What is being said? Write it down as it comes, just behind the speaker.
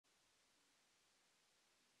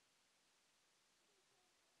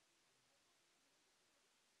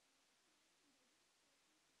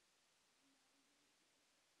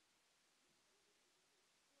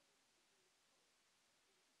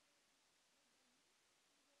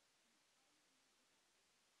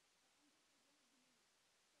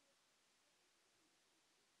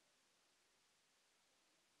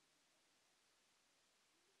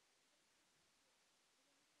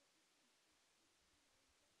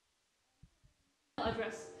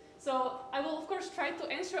address. So I will of course try to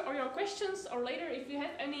answer all your questions or later if you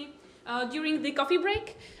have any during the coffee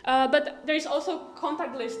break. But there is also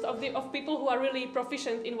contact list of people who are really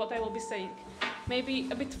proficient in what I will be saying. Maybe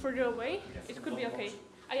a bit further away, yes, it could be okay.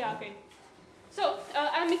 Yeah, okay. So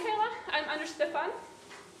I'm Michaela, I'm under Stefan,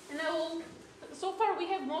 and so far we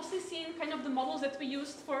have mostly seen kind of the models that we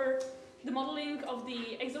used for the modeling of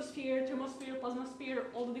the exosphere, thermosphere, plasmasphere,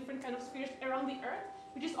 all the different kind of spheres around the Earth,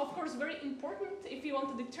 which is of course very important if you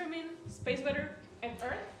want to determine space weather at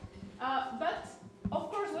Earth. But of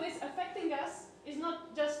course what is affecting us is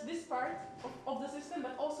not just this part of the system,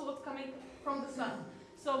 but also what's coming from the sun.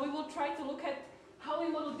 So we will try to look at how we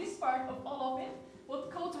model this part of all of it,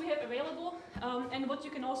 what codes we have available, and what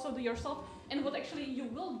you can also do yourself, and what actually you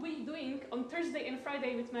will be doing on Thursday and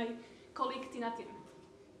Friday with my colleague Tinatin.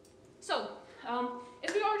 So,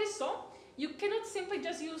 as we already saw, you cannot simply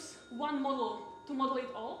just use one model to model it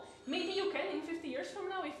all. Maybe you can in 50 years from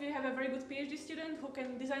now if you have a very good PhD student who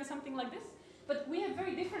can design something like this. But we have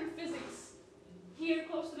very different physics here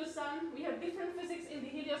close to the sun. We have different physics in the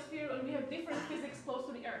heliosphere, and we have different physics close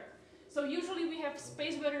to the Earth. So usually we have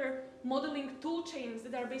space weather modeling tool chains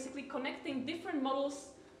that are basically connecting different models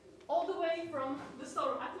all the way from the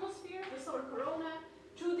solar atmosphere, the solar corona,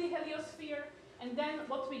 to the heliosphere, and then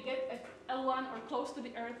what we get at L1 or close to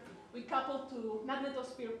the Earth, we couple to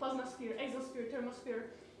magnetosphere, plasmasphere, exosphere, thermosphere,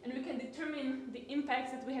 and we can determine the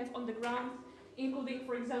impacts that we have on the ground, including,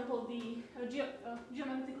 for example, the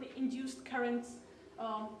geomagnetically induced currents,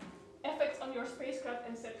 effects on your spacecraft,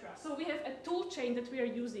 etc. So we have a tool chain that we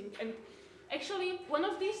are using, and actually one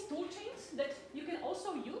of these tool chains that you can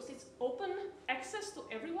also use, it's open access to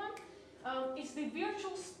everyone, is the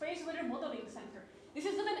Virtual Space Weather Modeling Center. This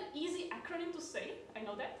is not an easy acronym to say, I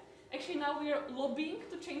know that. Actually now we are lobbying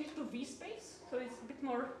to change it to VSpace, so it's a bit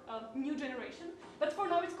more new generation. But for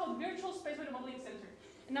now it's called Virtual Space Weather Modeling Center.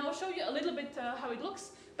 And I'll show you a little bit how it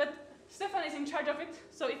looks, but Stefan is in charge of it,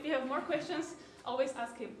 so if you have more questions, always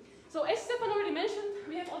ask him. So as Stefan already mentioned,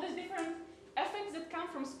 we have all these different effects that come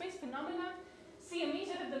from space phenomena, CMEs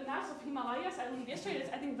that have the mass of Himalayas. I learned yesterday,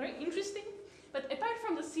 that's I think very interesting. But apart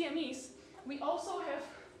from the CMEs, we also have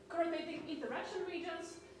correlating interaction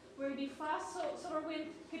regions, where the fast solar wind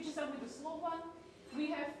catches up with the slow one.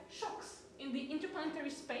 We have shocks in the interplanetary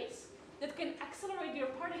space that can accelerate your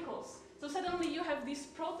particles. So suddenly you have these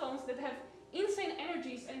protons that have insane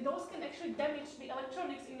energies, and those can actually damage the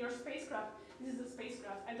electronics in your spacecraft. This is the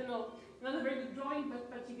spacecraft. I don't know, not a very good drawing,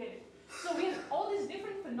 but you get it. So we have all these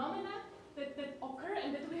different phenomena that occur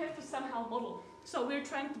and that we have to somehow model. So we're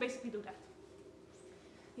trying to basically do that.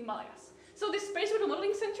 Himalayas. So this Space Weather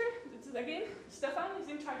Modeling Center, this is again, Stefan is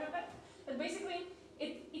in charge of that. But basically,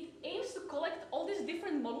 it aims to collect all these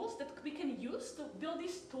different models that we can use to build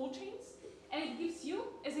these tool chains. And it gives you,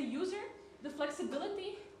 as a user, the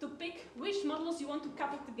flexibility to pick which models you want to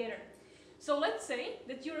couple together. So let's say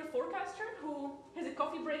that you're a forecaster who has a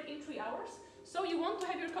coffee break in 3 hours. So you want to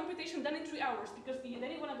have your computation done in 3 hours because then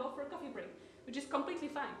you want to go for a coffee break, which is completely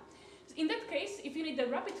fine. In that case, if you need a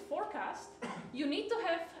rapid forecast, you need to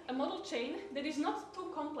have a model chain that is not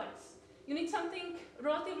too complex. You need something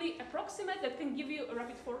relatively approximate that can give you a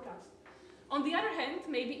rapid forecast. On the other hand,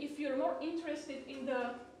 maybe if you're more interested in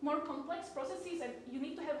the more complex processes and you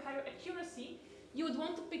need to have higher accuracy, you would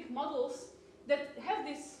want to pick models that have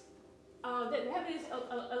these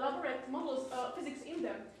elaborate models, physics in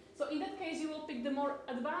them. So in that case, you will pick the more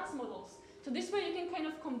advanced models. So this way you can kind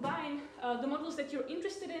of combine the models that you're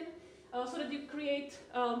interested in, so that you create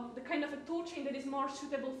the kind of a tool chain that is more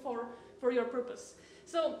suitable for your purpose.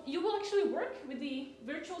 So you will actually work with the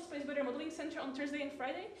Virtual Space Weather Modeling Center on Thursday and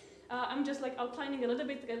Friday. I'm just like outlining a little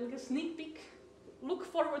bit, like a sneak peek. Look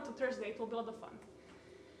forward to Thursday, it will be a lot of fun.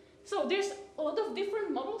 So there's a lot of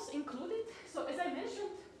different models included. So as I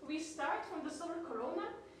mentioned, we start from the solar corona,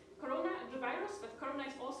 the virus, but corona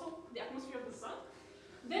is also the atmosphere of the sun.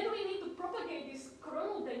 Then we need to propagate this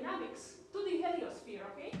coronal dynamics to the heliosphere,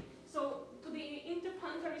 okay? So to the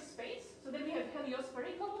interplanetary space, so then we have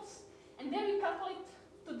heliospheric models, and then we couple it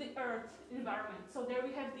to the Earth environment. So there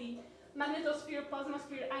we have the magnetosphere,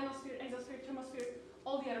 plasmasphere, ionosphere, exosphere, thermosphere,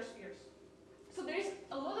 all the other spheres. So there is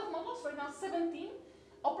a lot of models, right now 17.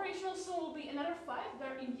 Operational soon will be another 5,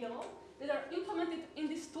 they're in yellow, that are implemented in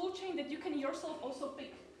this tool chain that you can yourself also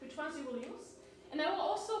pick which ones you will use. And I will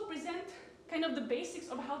also present kind of the basics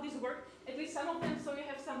of how these work, at least some of them, so you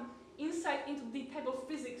have some insight into the type of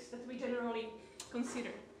physics that we generally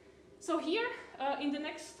consider. So here, in the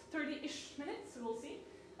next 30-ish minutes, we'll see,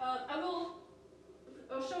 I will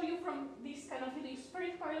show you from this kind of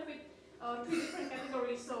heliospheric part of it, 3 different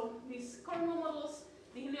categories. So these coronal models,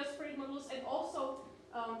 the heliospheric models, and also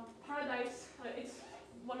paradise. It's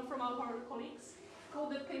one from our colleagues,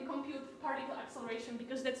 code that can compute particle acceleration,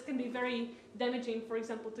 because that can be very damaging, for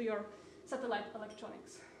example, to your satellite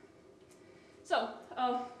electronics. So,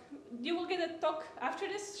 you will get a talk after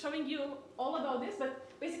this showing you all about this, but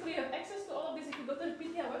basically you have access to all of this if you go to the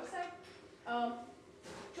PITHIA website,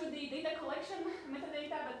 to the data collection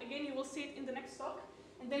metadata, but again you will see it in the next talk,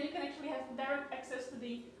 and then you can actually have direct access to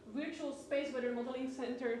the virtual space weather modeling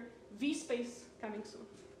center VSpace coming soon.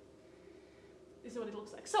 This is what it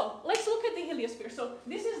looks like. So let's look at the heliosphere. So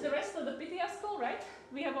this is the rest of the PITHIA skull, right?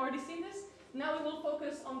 We have already seen this. Now we will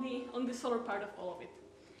focus on the solar part of all of it.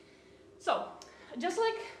 So just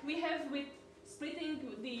like we have with splitting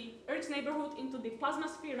the Earth's neighborhood into the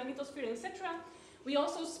plasmasphere, magnetosphere, etc., we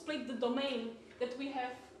also split the domain that we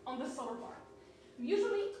have on the solar part.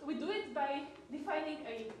 Usually we do it by defining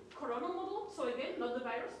a coronal model. So again, not the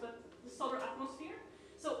virus, but the solar atmosphere.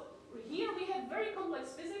 So here we have very complex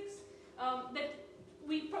physics that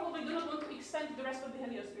we probably do not want to extend to the rest of the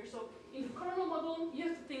heliosphere. So in the coronal model, you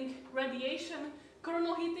have to think radiation,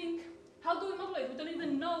 coronal heating. How do we model it? We don't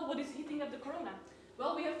even know what is heating up the corona.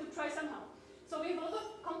 Well, we have to try somehow. So we have a lot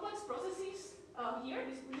of complex processes here,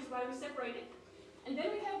 which is why we separate it. And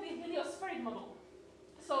then we have the heliospheric model.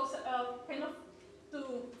 So kind of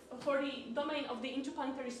for the domain of the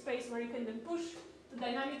interplanetary space, where you can then push the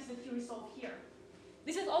dynamics that you resolve here.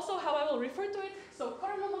 This is also how I will refer to it. So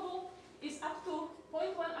coronal model is up to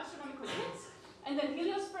 0.1 astronomical units, and then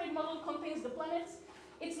heliospheric model contains the planets.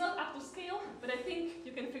 It's not up to scale, but I think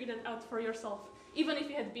you can figure that out for yourself, even if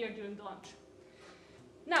you had beer during the lunch.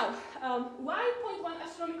 Now, why 0.1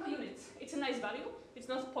 astronomical units? It's a nice value. It's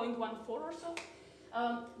not 0.14 or so.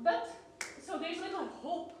 But so there's little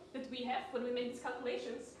hope that we have when we make these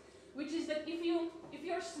calculations, which is that if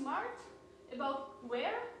you're smart about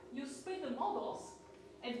where you split the models,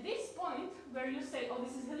 at this point where you say, oh,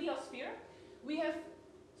 this is heliosphere, we have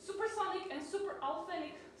supersonic and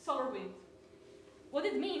superalphanic solar wind. What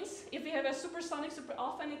it means, if we have a supersonic,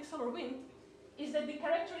 superalphanic solar wind, is that the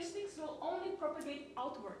characteristics will only propagate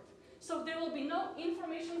outward. So there will be no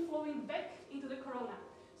information flowing back into the corona.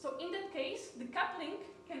 So in that case, the coupling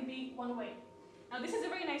can be one way. Now this is a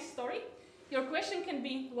very nice story. Your question can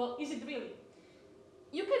be, well, is it really?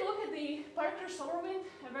 You can look at the Parker solar wind,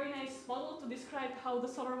 a very nice model to describe how the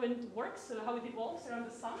solar wind works, how it evolves around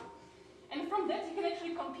the sun. And from that, you can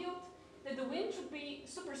actually compute that the wind should be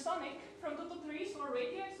supersonic from 2 to 3 solar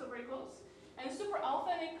radii, so very close, and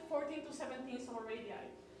superalphanic 14 to 17 solar radii.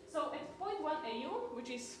 So at 0.1 AU, which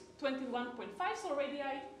is 21.5 solar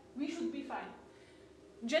radii, we should be fine.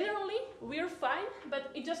 Generally, we're fine,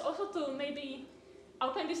 but it just also to maybe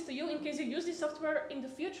outline this to you in case you use this software in the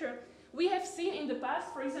future. We have seen in the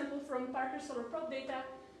past, for example, from Parker Solar Probe data,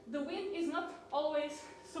 the wind is not always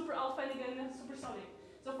superalphanic and supersonic.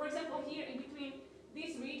 So for example, here in between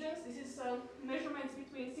these regions, this is measurements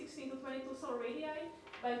between 16 to 22 solar radii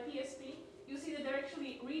by PSP. You see that there are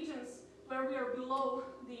actually regions where we are below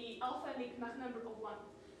the alphanic Mach number of 1.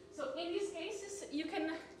 So in these cases, you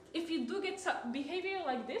can, if you do get some behavior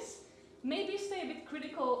like this, maybe stay a bit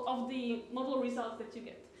critical of the model results that you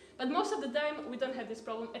get. But most of the time, we don't have this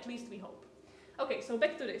problem, at least we hope. Okay, so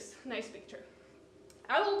back to this nice picture.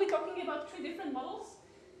 I will be talking about 3 different models,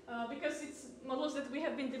 because it's models that we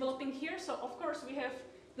have been developing here, so of course we have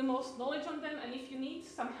the most knowledge on them, and if you need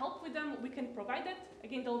some help with them, we can provide that.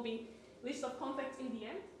 Again, there will be list of contacts in the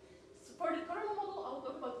end. So for the coronal model, I'll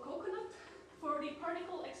talk about coconut. For the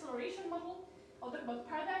particle acceleration model, I'll talk about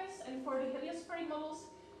paradise, and for the heliospheric models,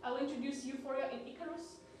 I'll introduce Euphoria and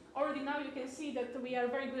Icarus. Already now you can see that we are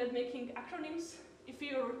very good at making acronyms. If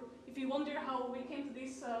you wonder how we came to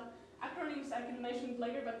these acronyms, I can mention it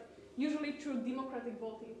later, but usually through democratic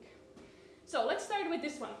voting. So let's start with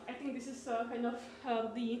this one. I think this is kind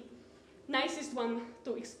of the nicest one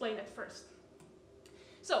to explain at first.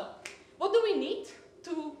 So what do we need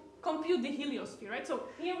to compute the heliosphere, right? So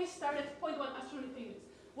here we start at 0.1 astronomical units.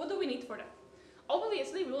 What do we need for that?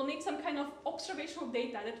 Obviously, we will need some kind of observational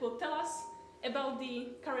data that will tell us about the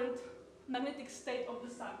current magnetic state of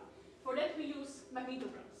the sun. For that, we use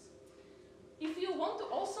magnetograms. If you want to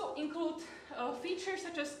also include features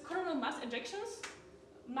such as coronal mass ejections,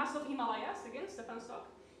 mass of Himalayas, again, Stefan's talk,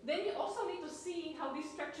 then you also need to see how these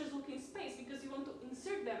structures look in space, because you want to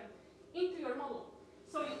insert them into your model.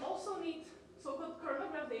 So you also need so-called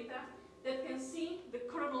coronagraph data that can see the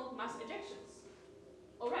coronal mass ejections.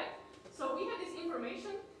 All right, so we have this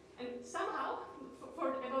information, and somehow,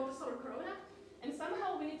 about the solar corona, and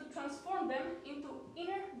somehow we need to transform them into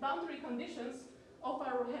inner boundary conditions of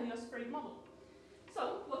our heliospheric model.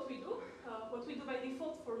 So what we do by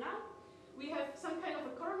default for now, we have some kind of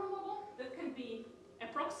a coronal model that can be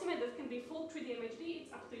approximate that can be full 3D MHD,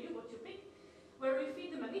 it's up to you what you pick, where we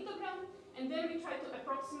feed the magnetogram, and then we try to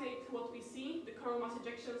approximate what we see, the coronal mass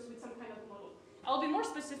ejections, with some kind of model. I'll be more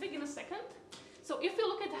specific in a second. So if you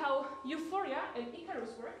look at how Euphoria and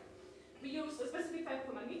Icarus work, we use a specific type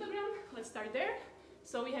of magnetogram. Let's start there.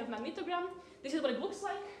 So we have magnetogram. This is what it looks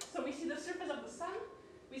like. So we see the surface of the sun.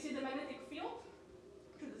 We see the magnetic field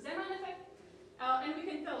through the Zeeman effect. And we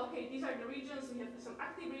can tell, okay, these are the regions. We have some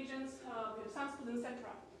active regions. We have sunspots, etc.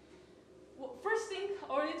 Well, first thing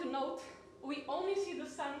already to note, we only see the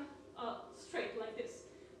sun straight like this.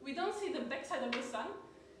 We don't see the backside of the sun.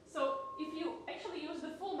 So if you actually use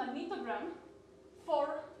the full magnetogram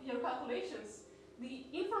for your calculations, the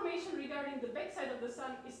information regarding the backside of the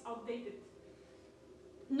sun is outdated.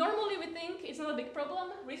 Normally we think it's not a big problem.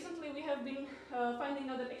 Recently we have been finding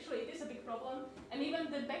out that actually it is a big problem, and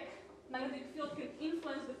even the back magnetic field can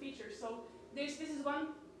influence the features. So this is one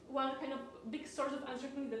kind of big source of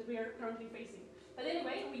uncertainty that we are currently facing. But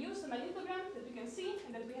anyway, we use the magnetogram that we can see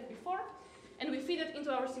and that we had before, and we feed it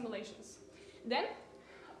into our simulations. Then,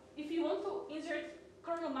 if you want to insert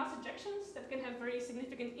coronal mass ejections that can have very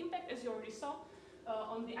significant impact, as you already saw,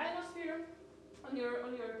 on the ionosphere, on your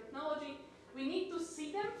technology, we need to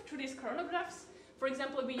see them through these coronagraphs. For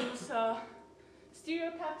example, we use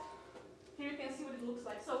StereoCAD. Here you can see what it looks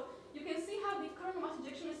like. So you can see how the coronal mass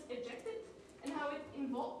ejection is ejected and how it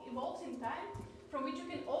evolves in time, from which you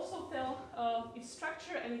can also tell its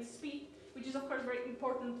structure and its speed, which is of course very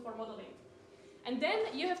important for modeling. And then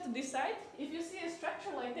you have to decide, if you see a structure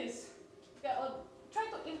like this, try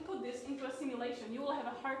to input this into a simulation. You will have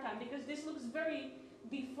a hard time because this looks very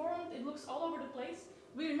deformed, it looks all over the place.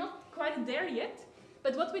 We're not quite there yet,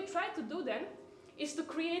 but what we try to do then is to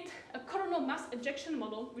create a coronal mass ejection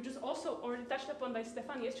model, which was also already touched upon by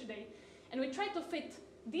Stefan yesterday, and we try to fit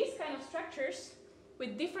these kind of structures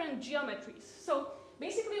with different geometries. So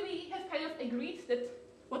basically we have kind of agreed that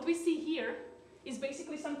what we see here is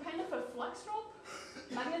basically some kind of a flux rope,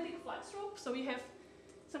 magnetic flux rope. So we have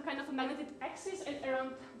some kind of a magnetic axis and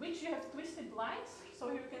around which you have twisted lines. So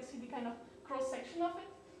here you can see the kind of cross-section of it.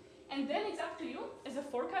 And then it's up to you, as a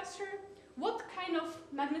forecaster, what kind of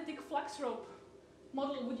magnetic flux rope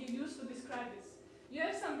model would you use to describe this? You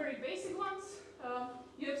have some very basic ones.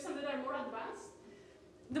 You have some that are more advanced.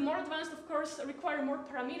 The more advanced, of course, require more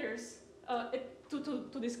parameters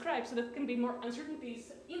to describe, so that can be more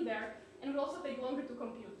uncertainties in there, and will also take longer to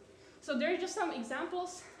compute. So there are just some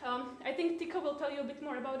examples. I think Tico will tell you a bit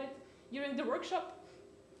more about it during the workshop,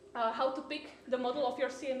 how to pick the model of your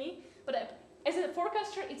CME. But as a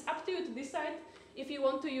forecaster, it's up to you to decide if you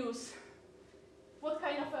want to use what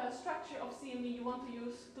kind of a structure of CME you want to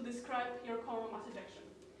use to describe your coronal mass ejection.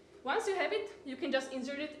 Once you have it, you can just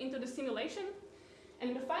insert it into the simulation.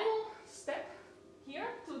 And the final step here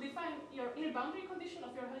to define your inner boundary condition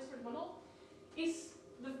of your heliospheric model is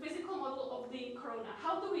the physical model of the corona.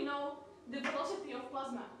 How do we know the velocity of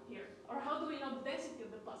plasma here? Or how do we know the density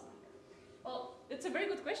of the plasma here? Well, it's a very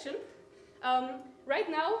good question. Right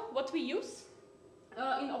now, what we use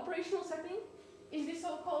in operational setting is this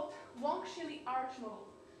so-called Wong-Schilly arch model.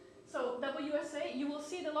 So WSA, you will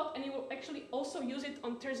see it a lot, and you will actually also use it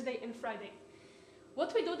on Thursday and Friday.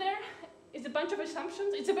 What we do there is a bunch of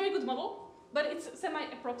assumptions. It's a very good model, but it's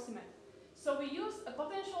semi-approximate. So we use a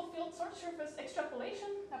potential field source surface extrapolation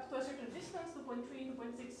up to a certain distance, 2.3,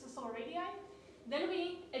 2.6 solar radii. Then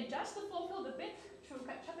we adjust the flow field a bit through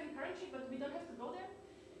Chapin current sheet, but we don't have to go there.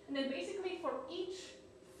 And then basically for each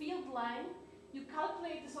field line, you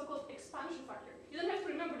calculate the so-called expansion factor. You don't have to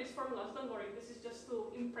remember these formulas, don't worry, this is just to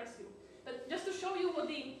impress you. But just to show you what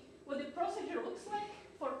the procedure looks like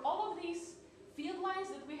for all of these field lines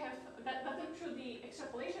that we have gotten through the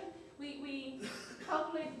extrapolation, we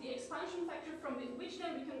calculate the expansion factor from which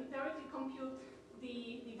then we can directly compute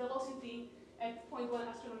the velocity at 0.1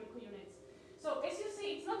 astronomical units. So as you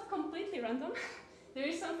see, it's not completely random. There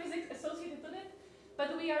is some physics associated with it,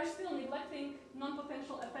 but we are still neglecting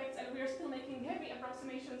non-potential effects, and we are still making heavy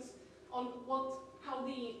approximations on how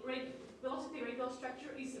the velocity radial structure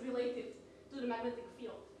is related to the magnetic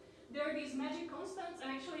field. There are these magic constants, and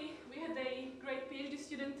actually we had a great PhD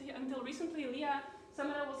student until recently, Leah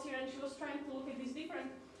Samara was here, and she was trying to look at these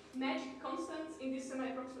different magic constants in this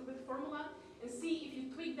semi-approximate formula and see if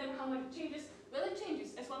you tweak them, how much it changes. Well, it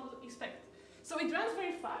changes, as one would expect. So it runs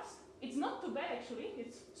very fast. It's not too bad, actually.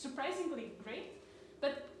 It's surprisingly great.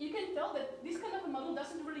 But you can tell that this kind of a model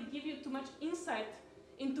doesn't really give you too much insight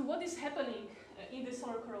into what is happening in the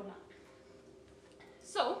solar corona.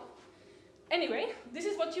 So, anyway, this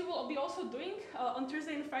is what you will be also doing on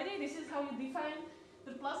Thursday and Friday. This is how you define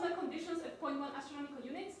the plasma conditions at 0.1 astronomical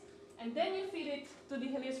units, and then you feed it to the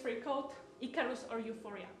heliospheric code, Icarus or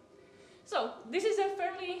Euphoria. So this is a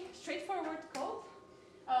fairly straightforward code.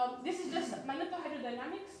 This is just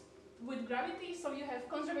magnetohydrodynamics with gravity, so you have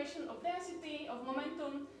conservation of density, of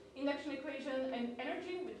momentum, induction equation, and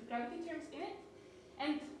energy with gravity terms in it.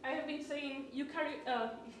 And I have been saying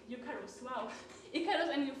Icarus, wow, Icarus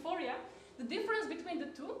and Euphoria. The difference between the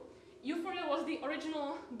two, Euphoria was the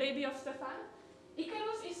original baby of Stefan.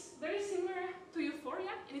 Icarus is very similar to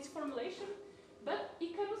Euphoria in its formulation, but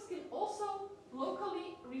Icarus can also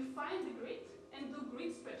locally refine the grid and do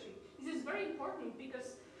grid stretching. This is very important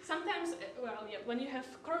because sometimes, when you have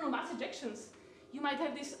coronal mass ejections, you might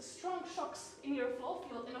have these strong shocks in your flow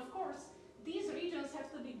field, and of course, these regions have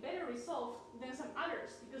to be better resolved than some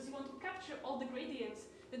others because you want to capture all the gradients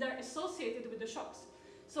that are associated with the shocks.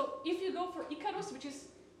 So if you go for Icarus, which is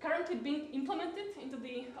currently being implemented into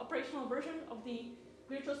the operational version of the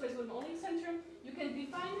virtual space volume only center, you can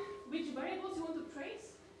define which variables you want to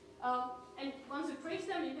trace. And once you trace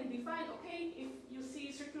them, you can define, okay, if you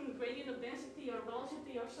see certain gradient of density or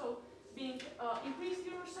velocity or so being increased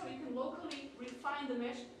here or so, you can locally refine the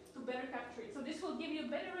mesh to better capture it. So this will give you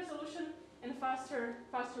better resolution and faster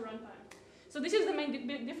runtime. So this is the main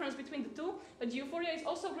difference between the two, but Euphoria is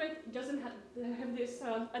also great, it doesn't have this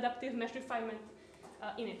adaptive mesh refinement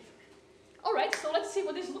in it. All right, so let's see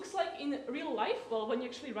what this looks like in real life, well, when you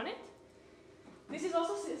actually run it. This is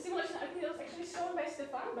also a simulation architecture that was actually shown by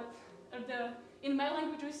Stefan, but in my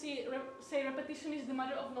language we say repetition is the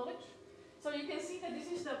mother of knowledge. So you can see that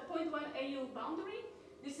this is the 0.1 AU boundary.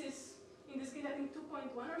 This is, in this case, I think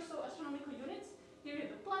 2.1 or so astronomical units. Here you have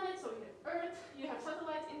the planet, so you have Earth, you have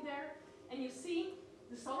satellites in there, and you see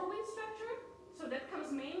the solar wind structure. So that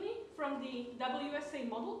comes mainly from the WSA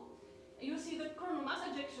model. You see the coronal mass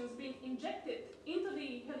ejections being injected into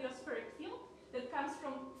the heliospheric field that comes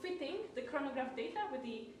from fitting the chronograph data with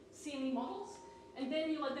the CME models, and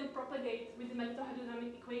then you let them propagate with the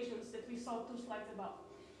magnetohydrodynamic equations that we saw 2 slides above.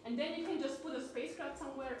 And then you can just put a spacecraft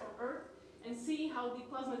somewhere on Earth and see how the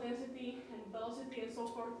plasma density and velocity and so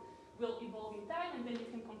forth will evolve in time, and then you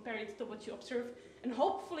can compare it to what you observe, and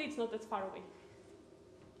hopefully it's not that far away.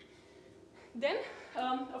 Then,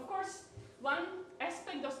 of course, one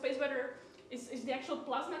aspect of space weather is the actual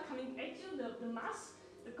plasma coming at you, the mass,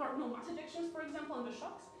 the coronal mass ejections, for example, and the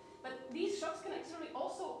shocks. But these shocks can actually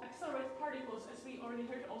also accelerate particles, as we already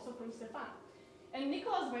heard also from Stefan. And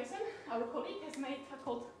Nicholas Weissen, our colleague, has made a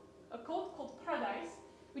code called Paradise,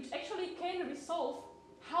 which actually can resolve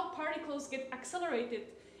how particles get accelerated.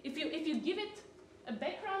 If you give it a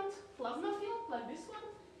background plasma field, like this one,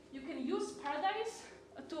 you can use Paradise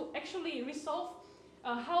to actually resolve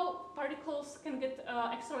how particles can get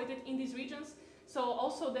accelerated in these regions. So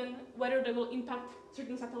also then whether they will impact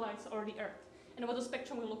certain satellites or the Earth, and what the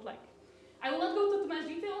spectrum will look like. I will not go into too much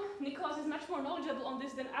detail. Nicholas is much more knowledgeable on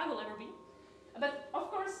this than I will ever be. But of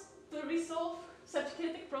course, to resolve such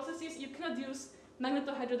kinetic processes, you cannot use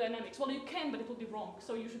magnetohydrodynamics. Well, you can, but it will be wrong,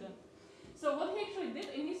 so you shouldn't. So what he actually did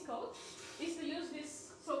in his code is to use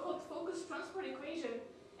this so-called focus transport equation,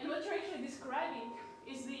 and what you're actually describing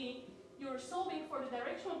is you're solving for the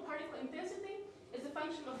directional particle intensity as a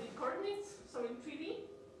function of the coordinates, so in 3D,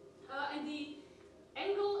 and the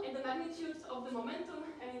angle and the magnitudes of the momentum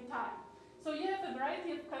and in time. So you have a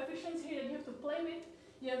variety of coefficients here that you have to play with.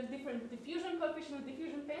 You have different diffusion coefficients,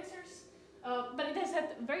 diffusion tensors, but it has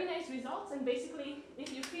had very nice results, and basically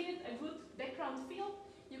if you feed it a good background field,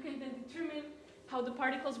 you can then determine how the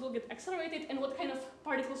particles will get accelerated and what kind of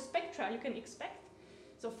particle spectra you can expect.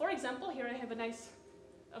 So for example, here I have a nice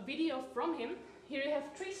video from him. Here you have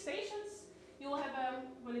 3 stations. You will have,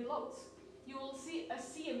 when it loads, you will see a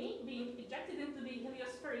CME being ejected into the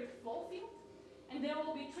heliospheric flow field, and there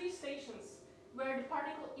will be 3 stations where the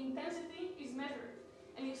particle intensity is measured.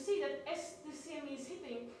 And you see that as the CME is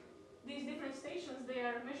hitting these different stations, they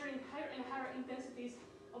are measuring higher and higher intensities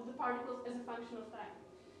of the particles as a function of time.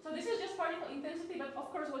 So this is just particle intensity, but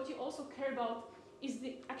of course what you also care about is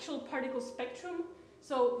the actual particle spectrum.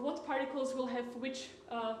 So what particles will have which,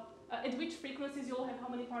 at which frequencies you will have how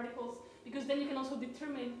many particles, because then you can also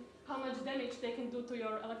determine how much damage they can do to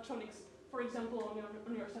your electronics, for example,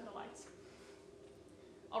 on your satellites.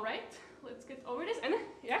 All right, let's get over this. And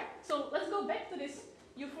yeah, so let's go back to this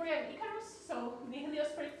Euphoria and Icarus, so the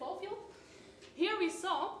heliospheric flow field. Here we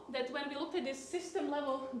saw that when we looked at this system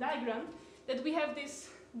level diagram, that we have this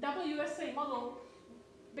WSA model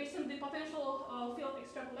based on the potential field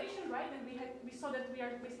extrapolation, right? And we saw that we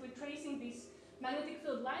are basically tracing these magnetic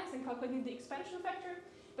field lines and calculating the expansion factor.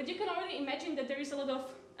 But you can already imagine that there is a lot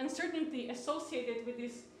of uncertainty associated with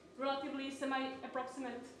this relatively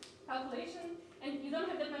semi-approximate calculation, and you don't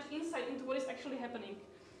have that much insight into what is actually happening.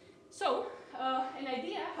 So, an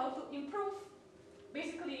idea how to improve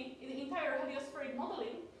basically the entire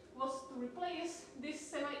replace this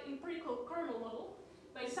semi-empirical kernel model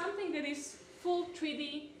by something that is full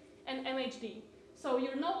 3D and MHD. So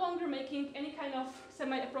you're no longer making any kind of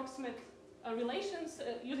semi-approximate relations,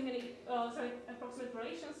 using any semi-approximate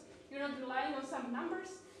relations. You're not relying on some numbers.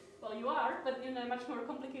 Well, you are, but in a much more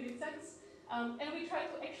complicated sense. And we try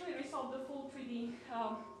to actually resolve the full 3D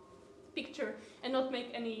picture and not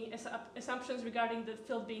make any assumptions regarding the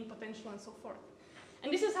field being potential and so forth.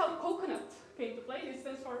 And this is how Coconut came to play. It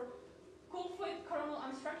stands for Cool Fluid Kernel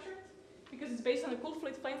Unstructured, because it's based on a cool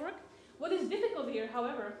fluid framework. What is difficult here,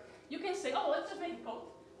 however, you can say, oh, let's just make a code.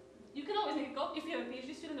 You can always make a code. If you have a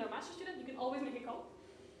PhD student or a master student, you can always make a code.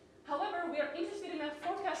 However, we are interested in a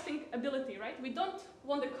forecasting ability, right? We don't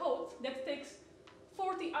want a code that takes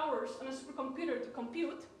 40 hours on a supercomputer to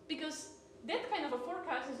compute, because that kind of a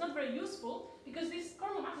forecast is not very useful, because these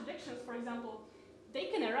kernel mass ejections, for example, they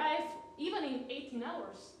can arrive even in 18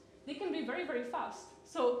 hours. They can be very, very fast.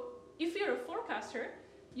 So if you're a forecaster,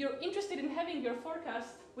 you're interested in having your forecast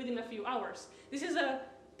within a few hours. This is a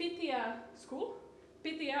PITHIA school.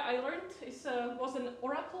 PITHIA, I learned, was an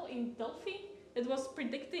oracle in Delphi that was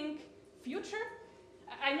predicting future.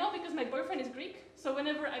 I know because my boyfriend is Greek, so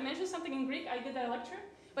whenever I mention something in Greek, I get a lecture.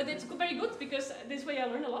 But it's very good because this way I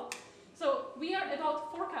learn a lot. So we are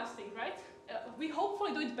about forecasting, right? We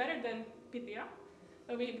hopefully do it better than PITHIA,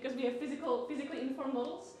 because we have physically informed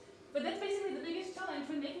models. But that's basically the biggest challenge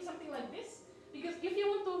when making something like this. Because if you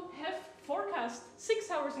want to have forecast 6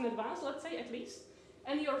 hours in advance, let's say at least,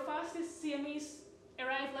 and your fastest CMEs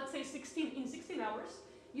arrive, let's say in 16 hours,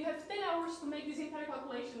 you have 10 hours to make these entire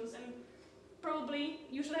calculations, and probably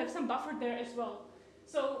you should have some buffer there as well.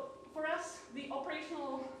 So for us, the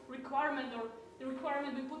operational requirement, or the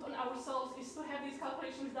requirement we put on ourselves, is to have these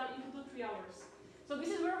calculations done in 2 to 3 hours. So this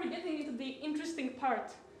is where we're getting into the interesting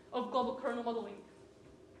part of global kernel modeling.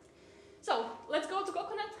 So let's go to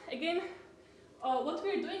Coconut. Again, what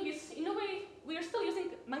we're doing is, in a way, we are still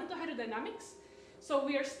using magnetohydrodynamics. So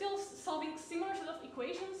we are still solving similar set of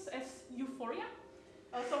equations as euphoria.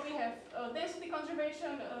 So we have density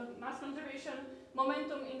conservation, mass conservation,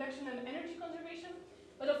 momentum induction, and energy conservation.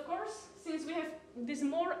 But of course, since we have these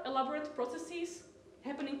more elaborate processes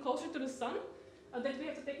happening closer to the sun that we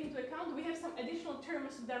have to take into account, we have some additional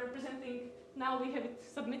terms that are representing, now we have it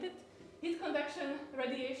submitted, heat conduction,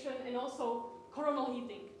 radiation, and also coronal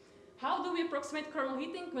heating. How do we approximate coronal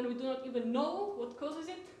heating when we do not even know what causes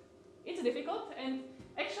it? It's difficult, and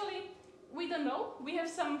actually, we don't know. We have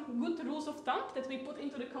some good rules of thumb that we put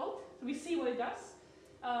into the code. We see what it does.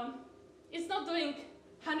 It's not doing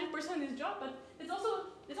 100% its job, but it's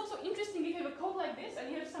also interesting if you have a code like this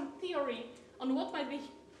and you have some theory on what might be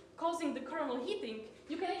causing the coronal heating.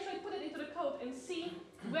 You can actually put it into the code and see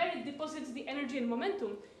where it deposits the energy and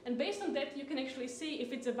momentum. And based on that, you can actually see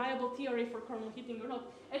if it's a viable theory for coronal heating or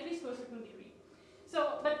not, at least to a certain degree.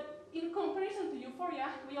 So, but in comparison to euphoria,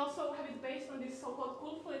 we also have it based on this so-called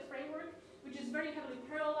cool fluid framework, which is very heavily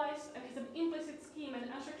parallelized and has an implicit scheme and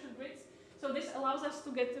unstructured grids. So this allows us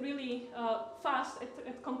to get really fast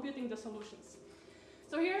at computing the solutions.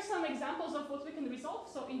 So here are some examples of what we can resolve.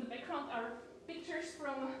 So in the background are pictures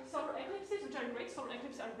from solar eclipses, which are great. Solar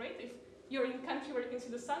eclipses are great if you're in a country where you can see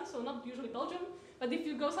the sun, so not usually Belgium. But if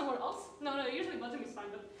you go somewhere else, no, usually Belgium is fine,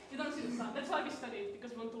 but you don't see the sun. That's why we study it,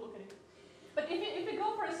 because we want to look at it. But if you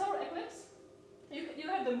go for a solar eclipse, you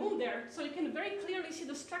have the moon there, so you can very clearly see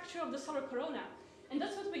the structure of the solar corona. And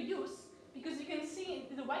that's what we use, because you can see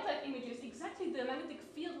in the white light images exactly the magnetic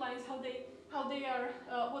field lines, how the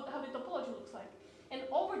topology looks like. And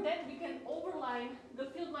over that, we can overline the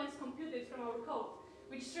field lines computed from our code,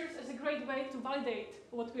 which serves as a great way to validate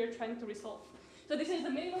what we are trying to resolve. So this is the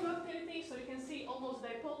minimum activity, so you can see almost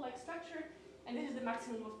dipole-like structure, and this is the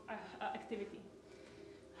maximum of activity.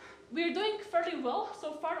 We're doing fairly well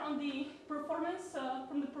so far on the performance,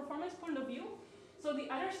 from the performance point of view. So the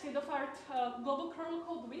other state-of-art global kernel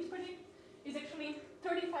called WindPredict is actually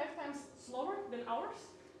 35 times slower than ours.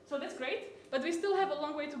 So that's great, but we still have a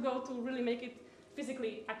long way to go to really make it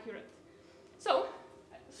physically accurate. So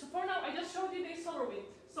for now, I just showed you the solar wind.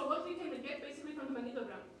 So what we can get basically from the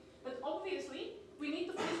magnetogram. But obviously, we need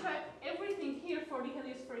to prescribe everything here for the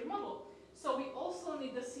heliospheric model. So we also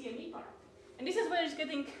need the CME part. And this is where it's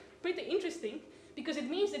getting pretty interesting, because it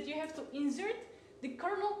means that you have to insert the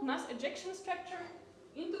kernel mass ejection structure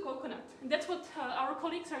into Coconut. And that's what our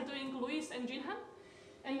colleagues are doing, Luis and Jinhan.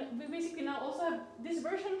 And we basically now also have this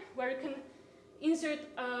version where you can insert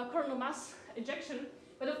kernel mass ejection.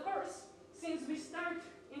 But of course, since we start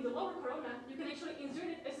in the lower corona, you can actually insert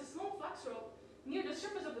it as a small flux rope near the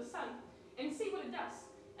surface of the sun and see what it does.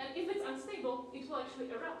 And if it's unstable, it will actually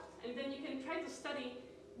erupt. And then you can try to study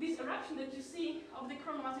this eruption that you see of the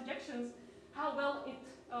coronal mass ejections, how well it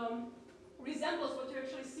resembles what you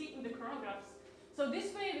actually see in the coronagraphs. So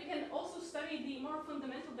this way we can also study the more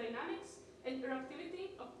fundamental dynamics and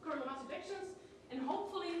eruptivity of coronal mass ejections, and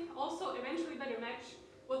hopefully also eventually better match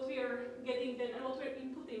what we are getting then and what we are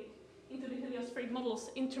inputting into the heliospheric models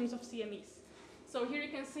in terms of CMEs. So here you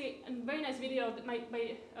can see a very nice video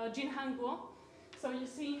by Jinhan Guo. So you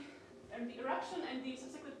see the eruption and the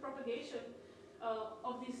subsequent propagation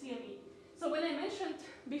of the CME. So when I mentioned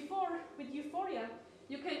before with euphoria,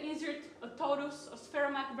 you can insert a torus, a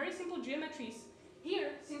spheromac, very simple geometries.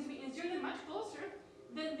 Here, since we insert them much closer,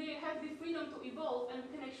 then they have the freedom to evolve, and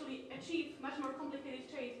we can actually achieve much more complicated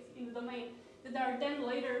shapes in the domain that are then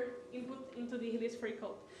later input into the heliospheric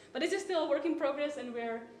code. But this is still a work in progress, and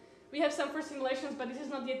we have some first simulations, but this is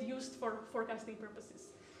not yet used for forecasting purposes.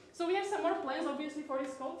 So we have some more plans, obviously, for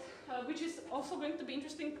this code, which is also going to be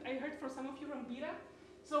interesting. I heard from some of you from BIRA.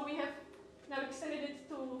 So we have now extended it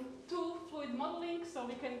to 2 fluid modeling, so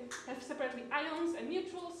we can have separately ions and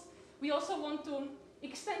neutrals. We also want to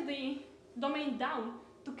extend the domain down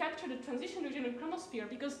to capture the transition region and chromosphere,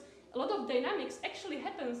 because a lot of dynamics actually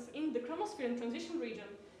happens in the chromosphere and transition region.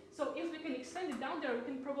 So if we can extend it down there, we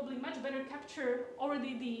can probably much better capture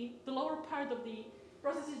already the lower part of the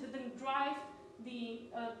processes that then drive the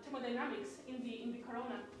thermodynamics in the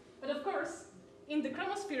corona. But of course, in the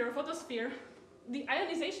chromosphere or photosphere, the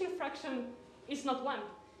ionization fraction is not 1,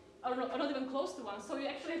 or not even close to 1. So you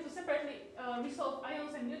actually have to separately resolve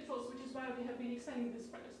ions and neutrals, which is why we have been extending this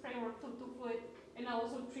framework to 2 fluid and now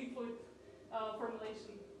also 3 fluid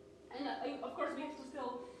formulation. And of course, we have to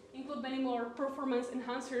still include many more performance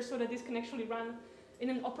enhancers so that this can actually run in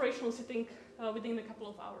an operational setting within a couple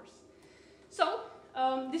of hours. So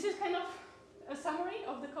this is kind of a summary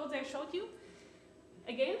of the codes I showed you.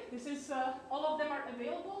 Again, this is all of them are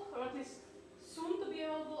available, or at least soon to be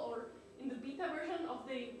available, or in the beta version of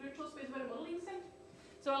the virtual space weather modeling set.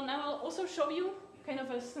 So now I'll also show you kind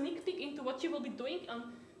of a sneak peek into what you will be doing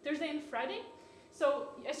on Thursday and Friday. So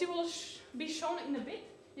as you will be shown in a bit,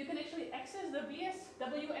 you can actually access the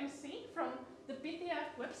VSWMC from the PITHIA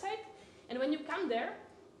website, and when you come there,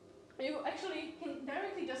 you actually can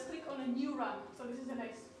directly just click on a new run. So this is a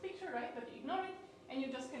nice picture, right? But you ignore it, and you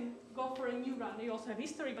just can go for a new run. You also have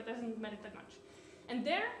history, but doesn't matter that much. And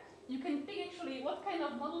there, you can pick actually what kind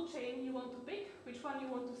of model chain you want to pick, which one you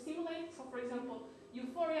want to simulate. So for example,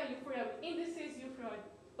 euphoria with indices, euphoria,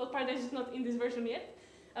 well, Paradise is not in this version yet,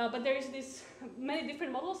 but there is this many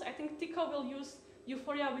different models. I think TICO will use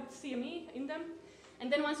euphoria with CME in them.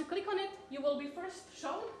 And then once you click on it, you will be first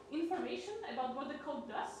shown information about what the code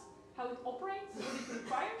does, how it operates, what it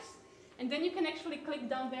requires. And then you can actually click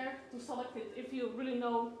down there to select it if you really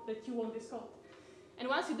know that you want this code. And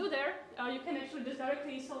once you do there, you can actually just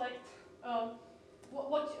directly select the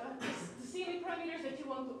CME parameters that you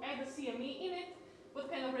want to add a CME in it, what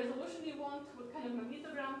kind of resolution you want, what kind of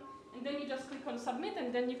magnetogram, and then you just click on submit,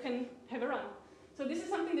 and then you can have a run. So this is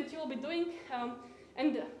something that you will be doing,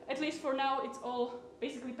 and at least for now, it's all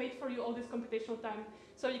basically paid for you, all this computational time.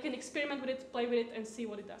 So you can experiment with it, play with it, and see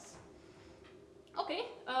what it does. Okay.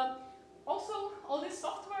 Also, all this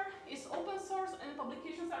software is open source and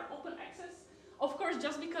publications are open access. Of course,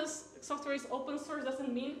 just because software is open source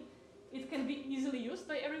doesn't mean it can be easily used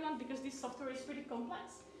by everyone, because this software is pretty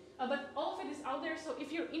complex. But all of it is out there, so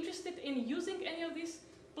if you're interested in using any of this,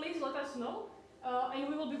 please let us know. And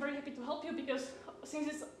we will be very happy to help you, because since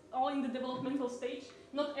it's all in the developmental stage,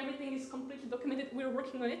 not everything is completely documented. We're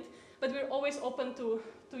working on it, but we're always open to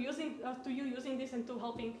you using this and to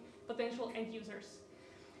helping potential end users.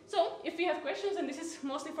 So if you have questions, and this is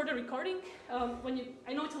mostly for the recording,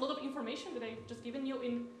 I know it's a lot of information that I've just given you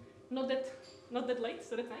in not that late,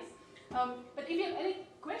 so that's nice. But if you have any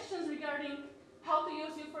questions regarding how to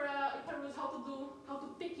use Euphoria, how to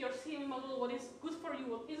pick your CME model, what is good for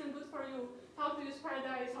you, what isn't good for you, how to use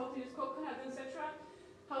Paradise, how to use Coconut, etc.,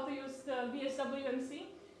 how to use the VSWMC,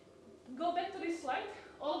 go back to this slide.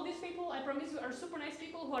 All of these people, I promise you, are super nice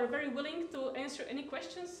people who are very willing to answer any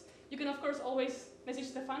questions. You can, of course, always message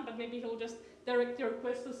Stefan, but maybe he'll just direct your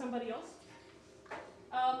request to somebody else.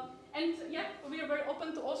 And yeah, we are very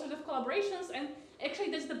open to all sorts of collaborations, and actually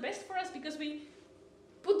that's the best for us, because we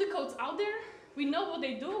put the codes out there, we know what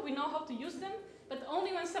they do, we know how to use them, but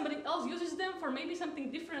only when somebody else uses them for maybe something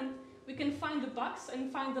different, we can find the bugs and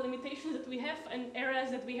find the limitations that we have and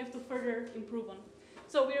areas that we have to further improve on.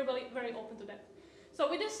 So we are very, very open to that. So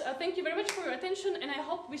with this, thank you very much for your attention, and I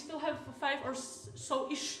hope we still have 5 or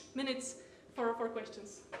so-ish minutes for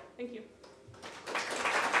questions. Thank you.